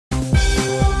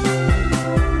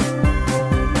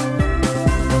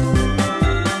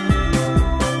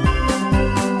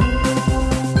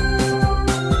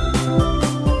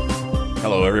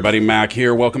everybody, Mac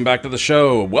here. Welcome back to the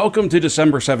show. Welcome to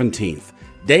December 17th,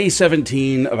 day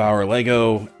 17 of our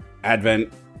Lego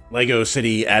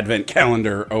City Advent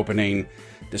calendar opening.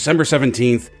 December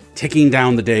 17th, ticking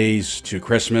down the days to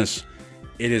Christmas.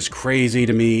 It is crazy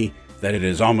to me that it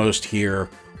is almost here.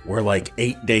 We're like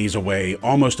 8 days away,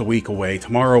 almost a week away.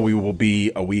 Tomorrow we will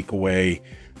be a week away,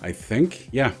 I think.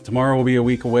 Yeah, tomorrow will be a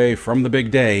week away from the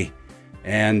big day.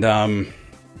 And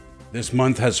this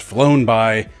month has flown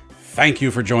by. Thank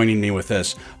you for joining me with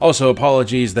this. Also,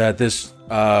 apologies that this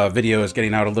video is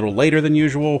getting out a little later than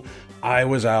usual. I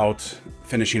was out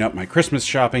finishing up my Christmas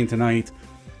shopping tonight.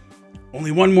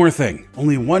 Only one more thing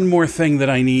that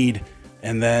I need,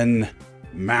 and then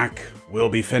Mac will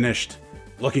be finished.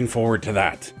 Looking forward to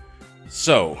that.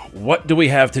 So, what do we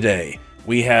have today?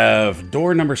 We have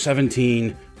door number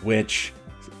 17, which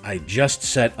I just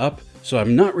set up. So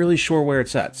I'm not really sure where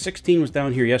it's at. 16 was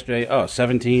down here yesterday. Oh,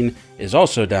 17 is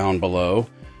also down below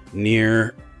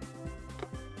near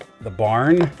the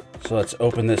barn. So let's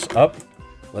open this up.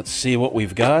 Let's see what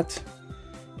we've got.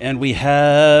 And we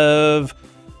have...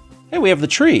 Hey, we have the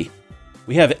tree.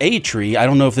 We have a tree. I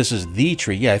don't know if this is the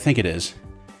tree. Yeah, I think it is.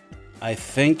 I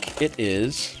think it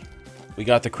is. We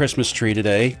got the Christmas tree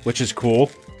today, which is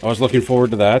cool. I was looking forward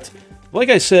to that. Like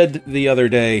I said the other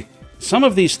day, some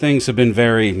of these things have been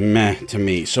very meh to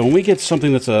me. So when we get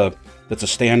something that's a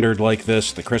standard like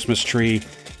this, the Christmas tree,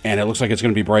 and it looks like it's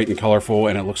going to be bright and colorful,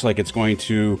 and it looks like it's going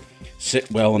to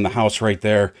sit well in the house right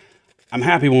there, I'm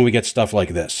happy when we get stuff like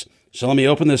this. So let me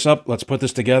open this up, let's put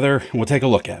this together, and we'll take a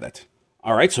look at it.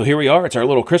 All right, so here we are. It's our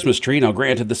little Christmas tree. Now,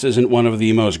 granted, this isn't one of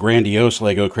the most grandiose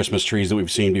Lego Christmas trees that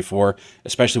we've seen before,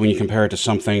 especially when you compare it to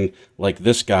something like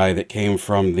this guy that came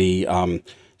from the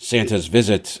Santa's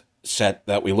Visit set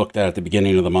that we looked at the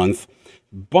beginning of the month.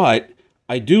 But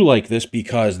I do like this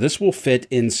because this will fit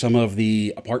in some of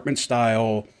the apartment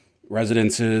style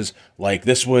residences. Like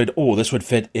this would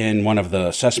fit in one of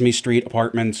the Sesame Street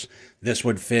apartments. This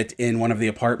would fit in one of the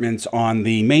apartments on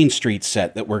the Main Street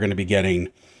set that we're going to be getting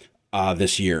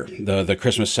this year, the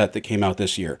Christmas set that came out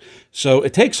this year. So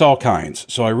it takes all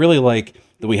kinds. So I really like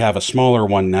that we have a smaller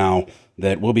one now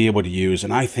that we'll be able to use,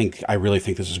 and I really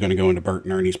think this is going to go into Bert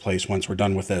and Ernie's place once we're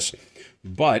done with this.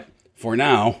 But for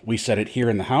now, we set it here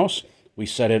in the house. We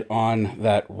set it on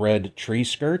that red tree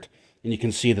skirt, and you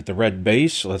can see that the red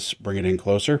base, let's bring it in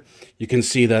closer, you can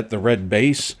see that the red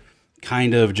base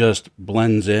kind of just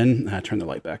blends in. Turn the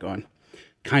light back on.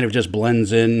 Kind of just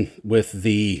blends in with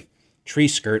the tree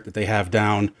skirt that they have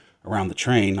down around the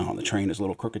train. Oh, the train is a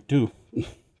little crooked too.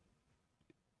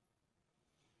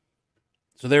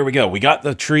 So there we go. We got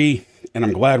the tree, and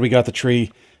I'm glad we got the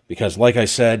tree because, like I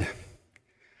said,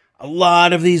 a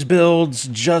lot of these builds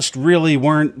just really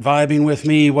weren't vibing with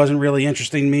me, wasn't really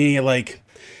interesting me.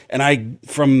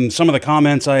 From some of the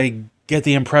comments, I get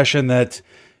the impression that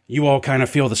you all kind of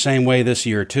feel the same way this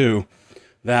year too.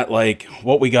 That like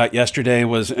what we got yesterday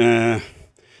was,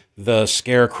 the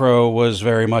Scarecrow was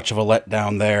very much of a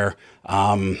letdown there.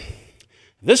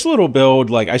 This little build,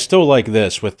 like, I still like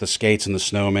this with the skates and the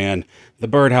snowman. The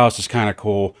birdhouse is kind of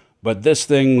cool, but this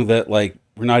thing that, like,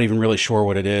 we're not even really sure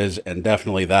what it is, and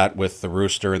definitely that with the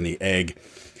rooster and the egg.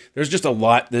 There's just a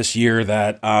lot this year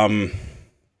that,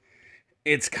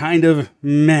 it's kind of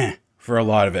meh for a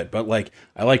lot of it. But, like,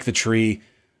 I like the tree.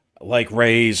 I like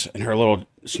Ray's and her little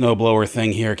snowblower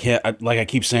thing here. Like I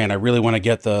keep saying, I really want to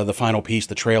get the final piece,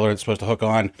 the trailer that's supposed to hook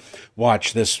on.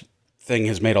 Watch, this thing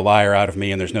has made a liar out of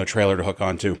me, and there's no trailer to hook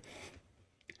onto.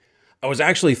 I was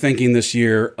actually thinking this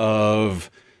year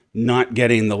of not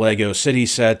getting the Lego City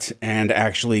set and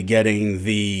actually getting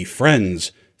the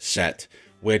Friends set,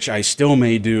 which I still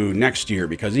may do next year,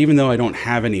 because even though I don't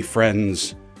have any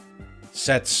Friends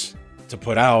sets to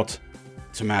put out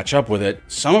to match up with it,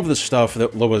 some of the stuff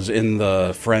that was in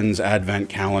the Friends Advent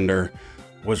calendar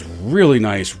was really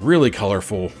nice, really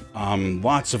colorful,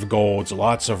 lots of golds,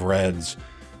 lots of reds.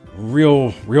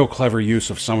 Real clever use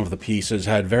of some of the pieces,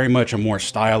 had very much a more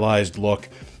stylized look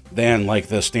than like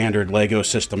the standard Lego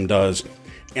system does.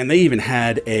 And they even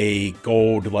had a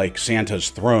gold like Santa's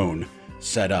throne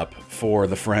set up for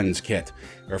the Friends kit,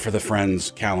 or for the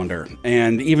Friends calendar.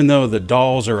 And even though the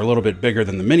dolls are a little bit bigger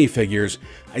than the minifigures,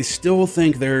 I still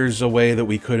think there's a way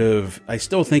that I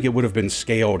still think it would have been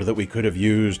scaled, that we could have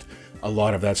used a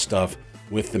lot of that stuff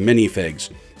with the minifigs.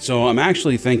 So I'm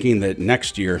actually thinking that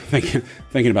next year,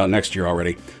 thinking about next year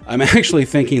already, I'm actually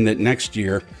thinking that next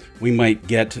year we might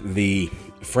get the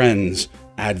Friends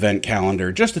Advent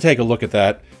calendar just to take a look at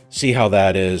that, see how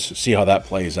that is, see how that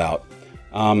plays out.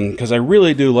 Because I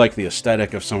really do like the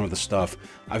aesthetic of some of the stuff.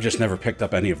 I've just never picked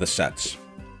up any of the sets.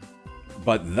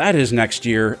 but that is next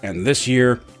year, and this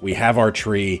year we have our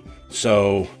tree.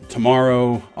 So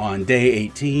tomorrow on day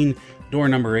 18, door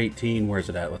number 18, where's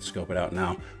it at? Let's scope it out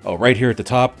now. Oh, right here at the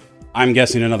top, I'm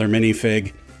guessing another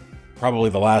minifig. Probably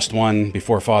the last one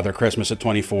before Father Christmas at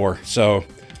 24. So,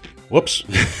 whoops.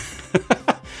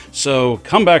 So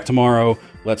come back tomorrow.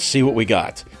 Let's see what we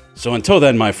got. So until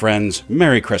then, my friends,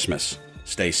 Merry Christmas.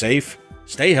 Stay safe,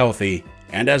 stay healthy,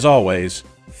 and as always,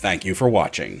 thank you for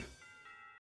watching.